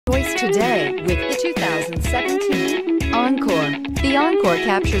choice today with the 2017 Encore. The Encore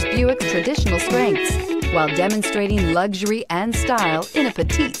captures Buick's traditional strengths while demonstrating luxury and style in a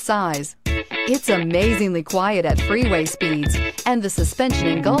petite size. It's amazingly quiet at freeway speeds, and the suspension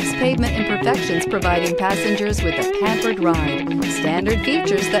engulfs pavement imperfections, providing passengers with a pampered ride. Standard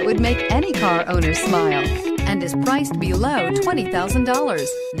features that would make any car owner smile, and is priced below $20,000.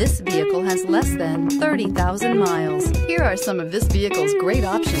 This vehicle has less than 30,000 miles. Here are some of this vehicle's great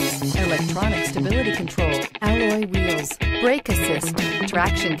options: electronic stability control, alloy wheels, brake assist,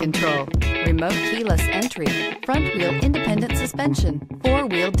 traction control, remote keyless entry, front wheel independent suspension,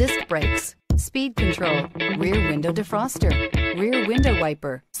 four-wheel disc brakes, speed control, rear window defroster, rear window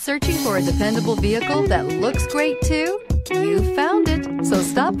wiper. Searching for a dependable vehicle that looks great too? You found it, so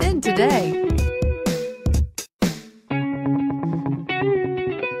stop in today.